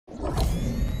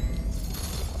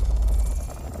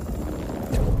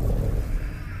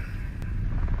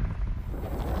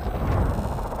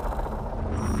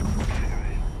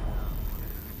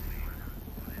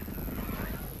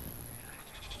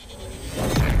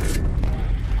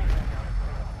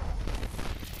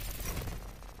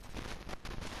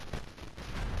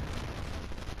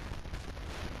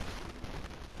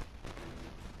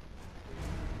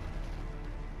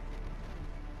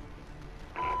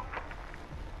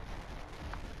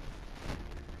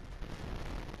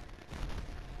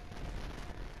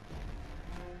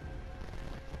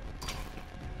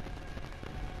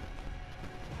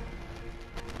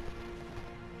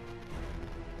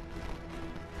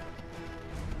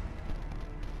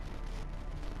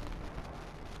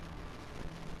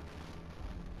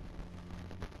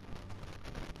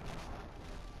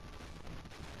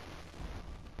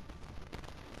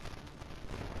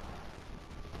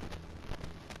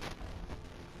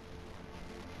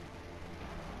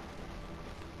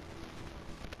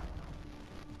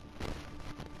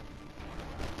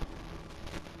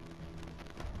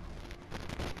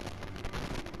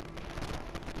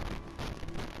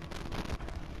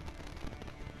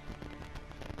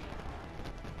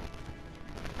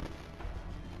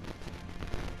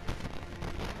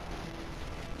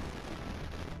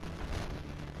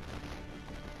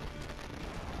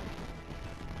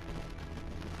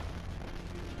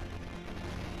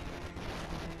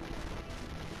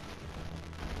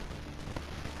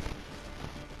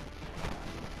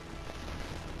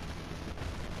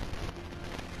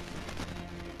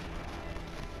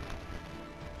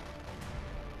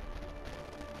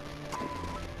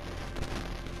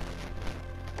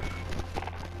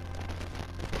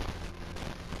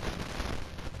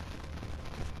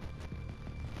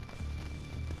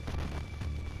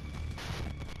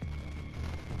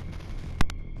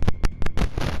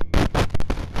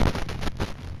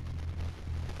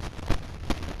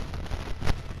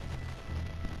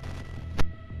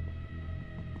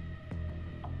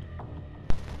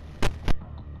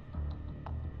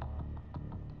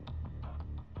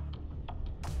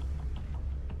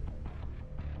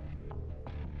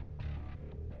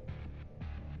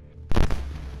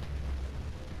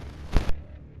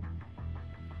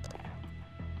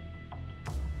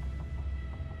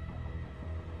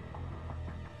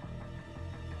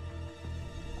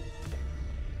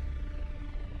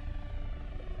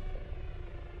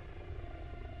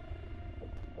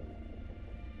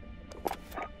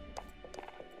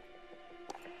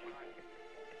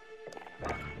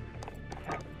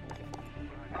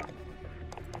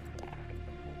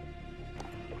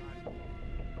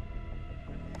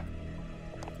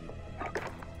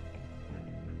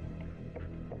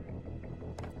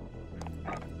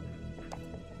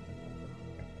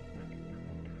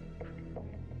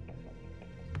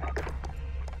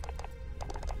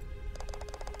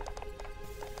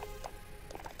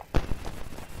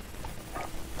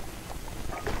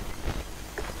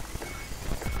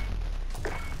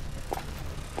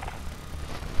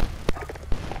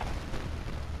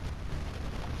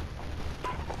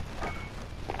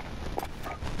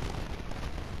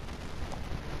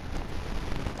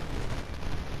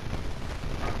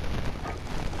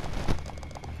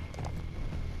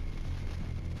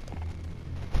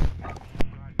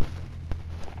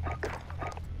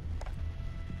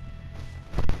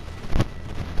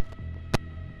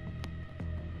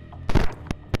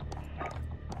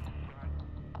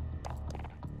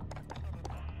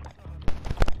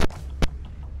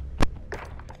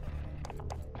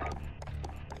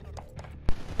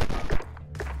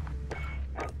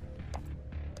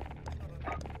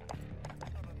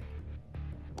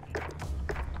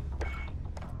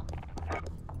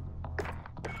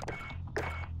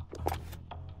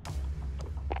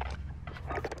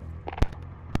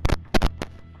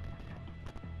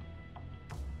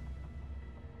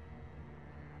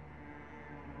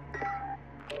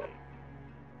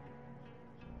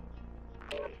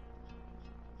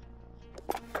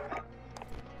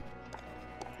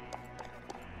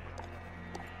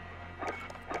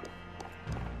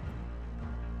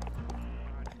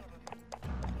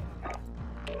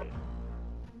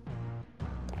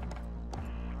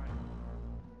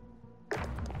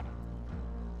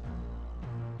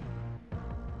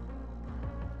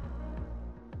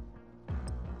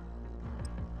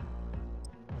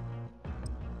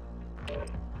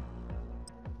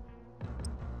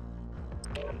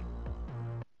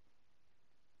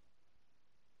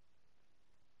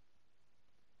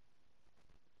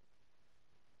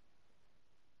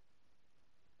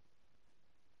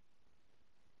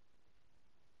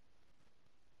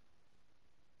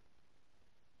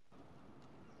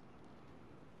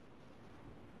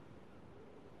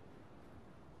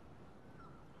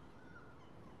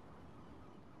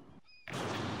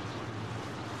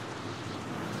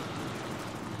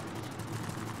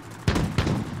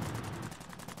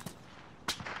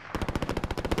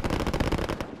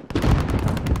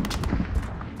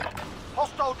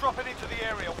dropping into the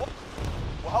area.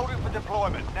 We're holding for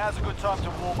deployment. Now's a good time to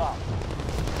warm up.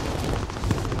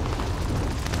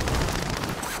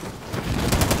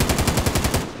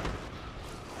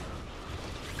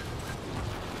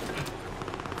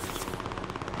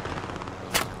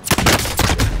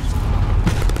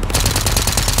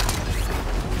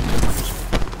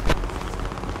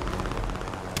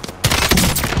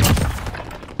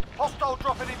 Hostile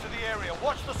dropping into the area.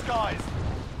 Watch the skies.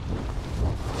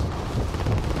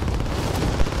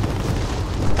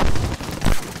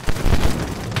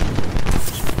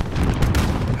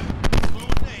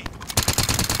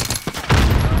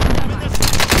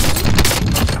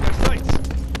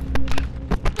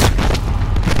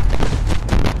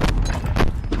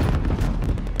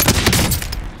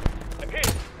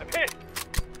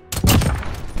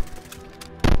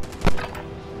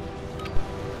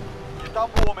 Done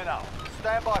warming up.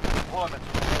 Stand by for deployment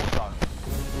to the war zone.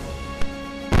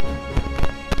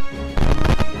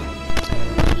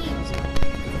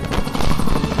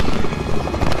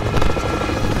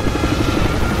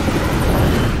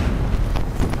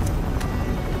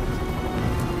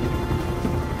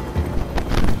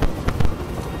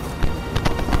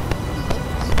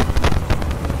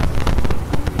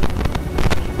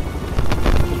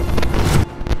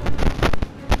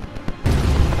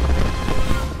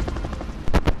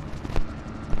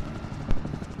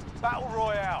 Battle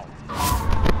Royale.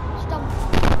 Stop.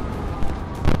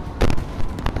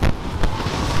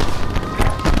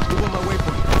 Move on my way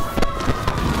for you.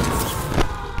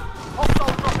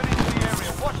 Hostile dropping into the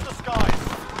area. Watch the skies.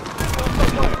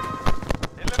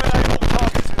 Eliminate all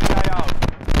targets in the AO.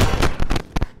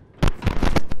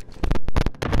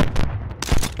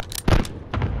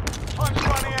 Time's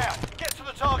running out. Get to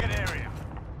the target area.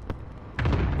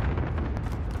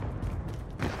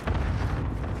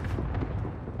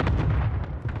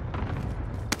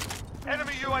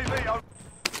 Enemy UAV over.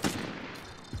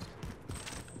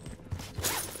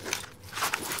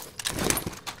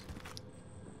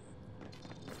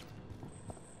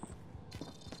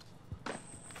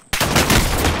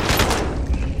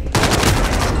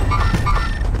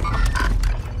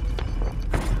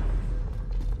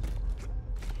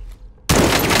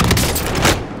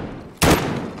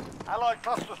 Allied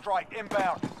cluster strike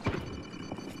inbound.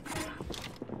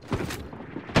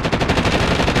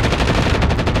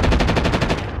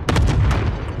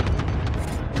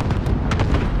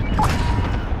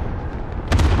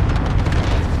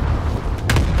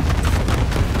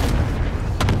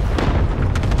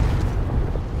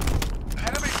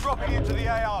 Dropping into the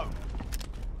AO.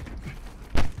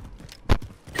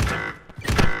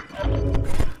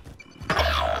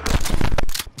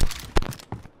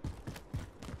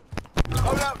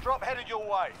 Loadout drop headed your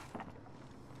way.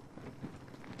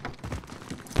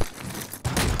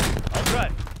 That's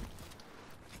right.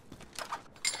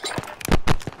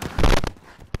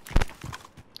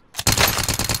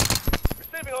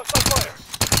 Receiving hostile fire.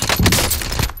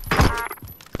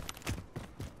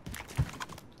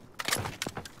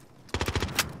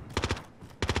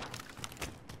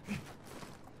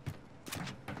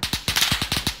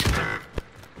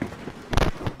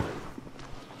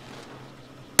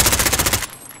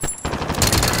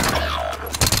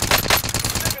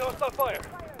 Fire.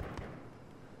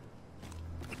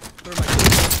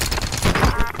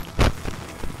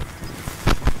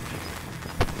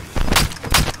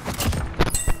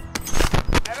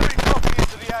 Enemy dropping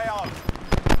into the AO.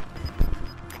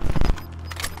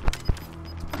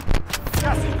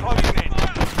 Gas is closing in.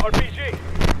 RPG.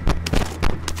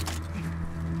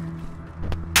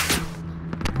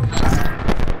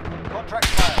 Contract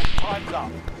failed. Time's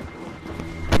up.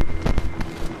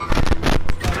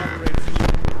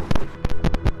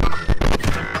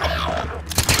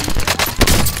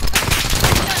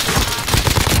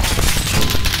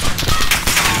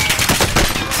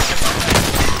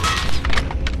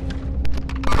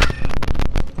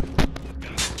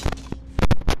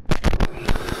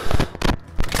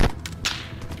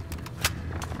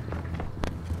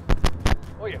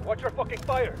 Oh yeah, watch your fucking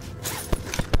fire!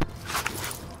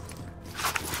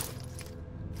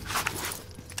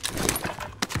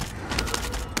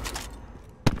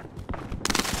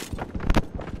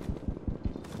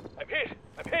 I'm hit!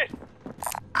 I'm hit! Keep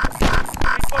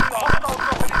putting the hostile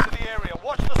dropping into the area.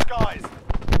 Watch the skies!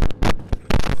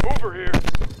 Over here!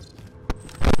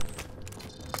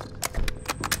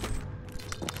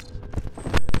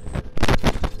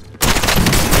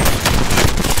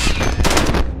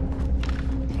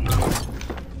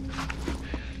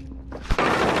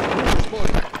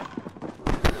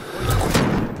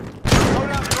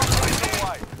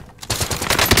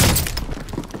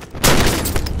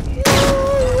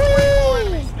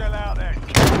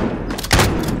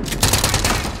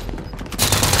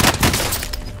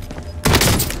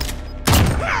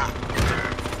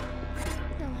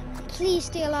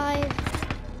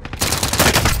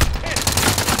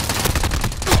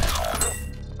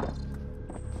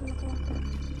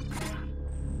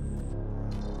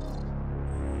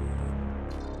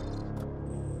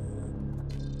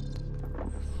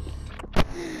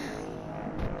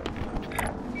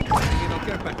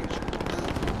 care package.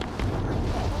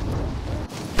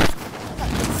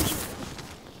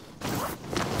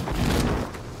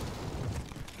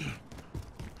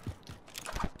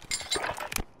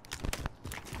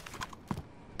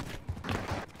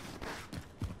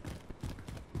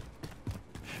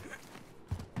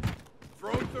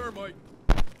 Throwing thermite.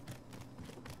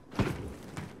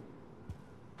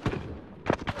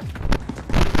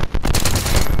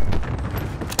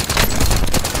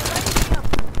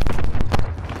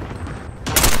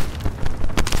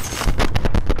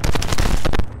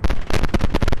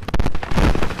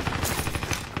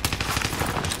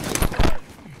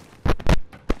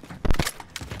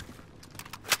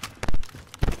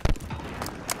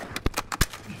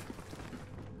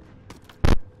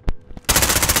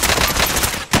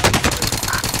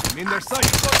 In their sight.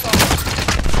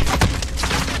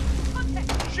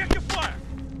 Check your fire!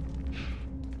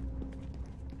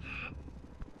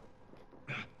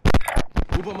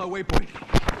 Move on my waypoint.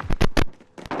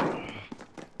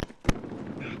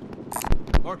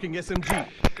 Marking SMG.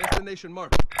 Destination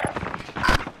marked.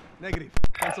 Negative.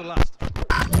 Cancel last.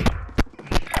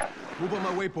 Move on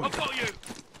my waypoint. I've got you!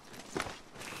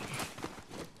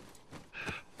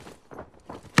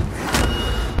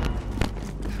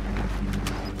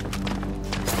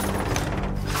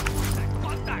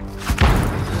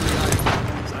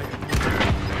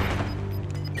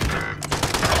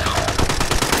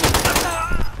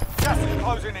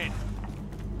 Closing in.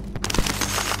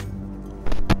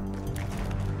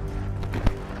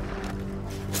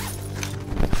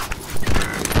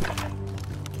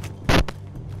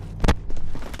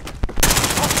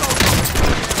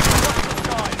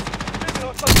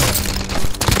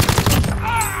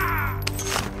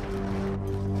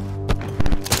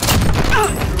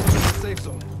 Safe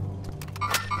zone.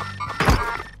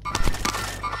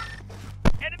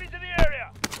 Enemies in the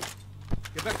area.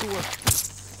 Get back to work.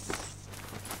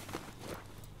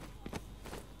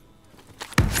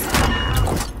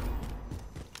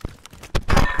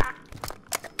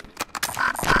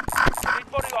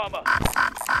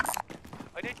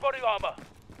 I need body armor.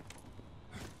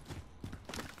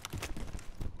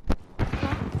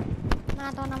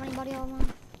 Mana tahu namanya body armor.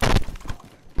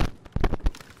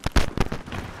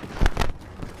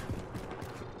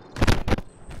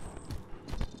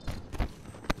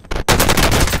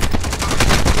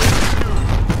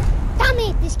 Damn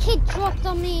it! This kid dropped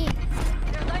on me.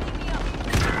 They're lighting me up.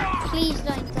 Please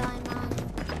don't die, man.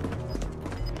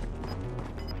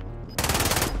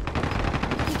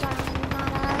 You don't really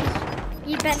matter.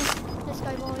 You better. Let's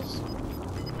go, boys.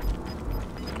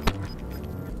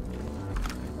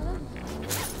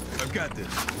 I've got this.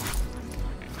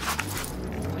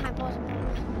 Hi, boys.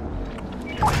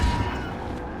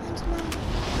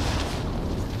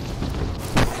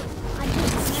 I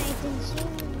just made this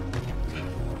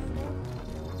soon.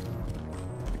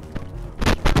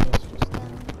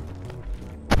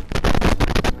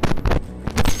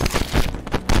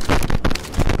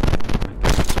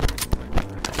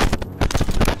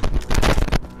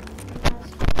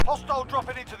 Hostile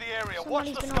dropping into the area.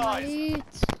 Watch Somebody's the been on my skies. loot.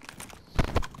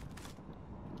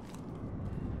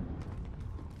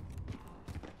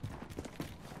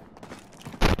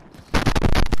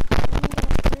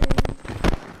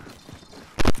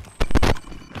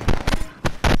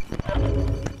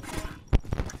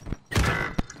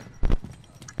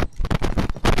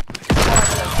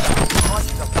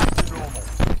 Prices are back to normal.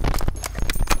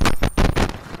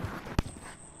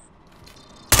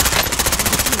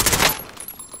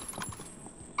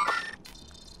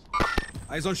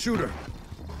 Eyes on shooter.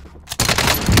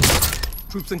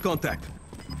 Troops in contact.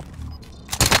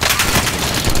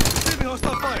 Receiving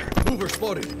hostile fire. Mover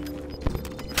spotted.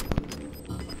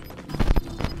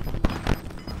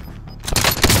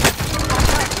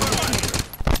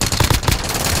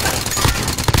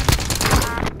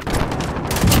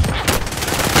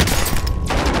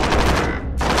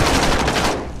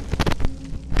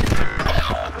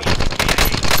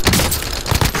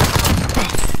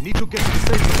 Need to get to the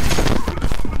safe zone.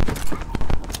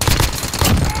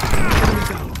 Enemy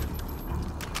down.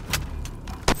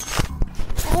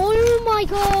 Oh my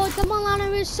god, the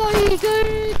Milano is so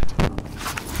good!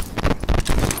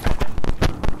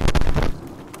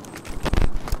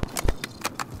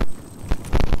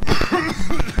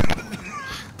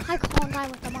 I can't die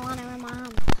with the Milano in my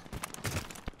hand.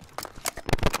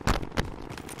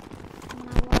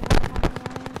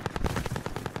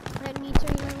 I don't need to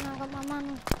even when I got my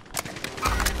money.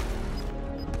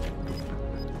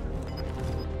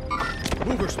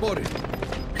 Mover spotted.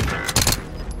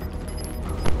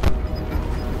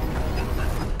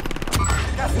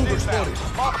 Gas is Mover inbound. spotted.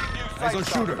 Marking new Eyes on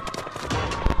safe zone. shooter.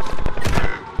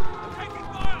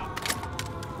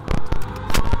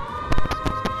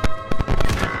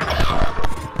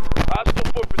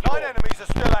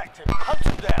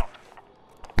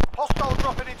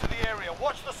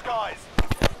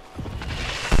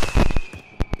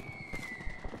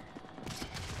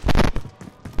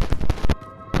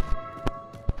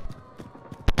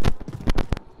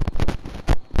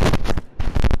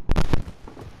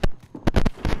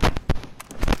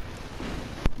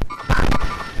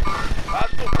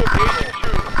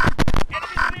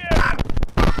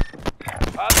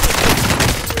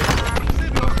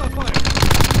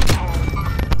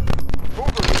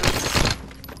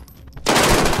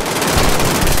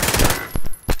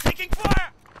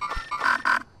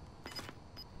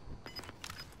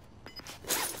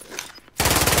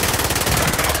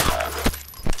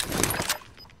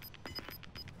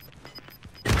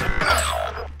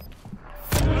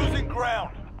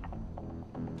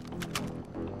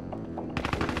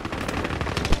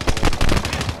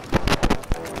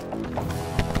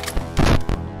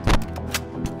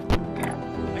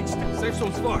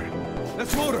 zone's far.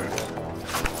 Let's motor.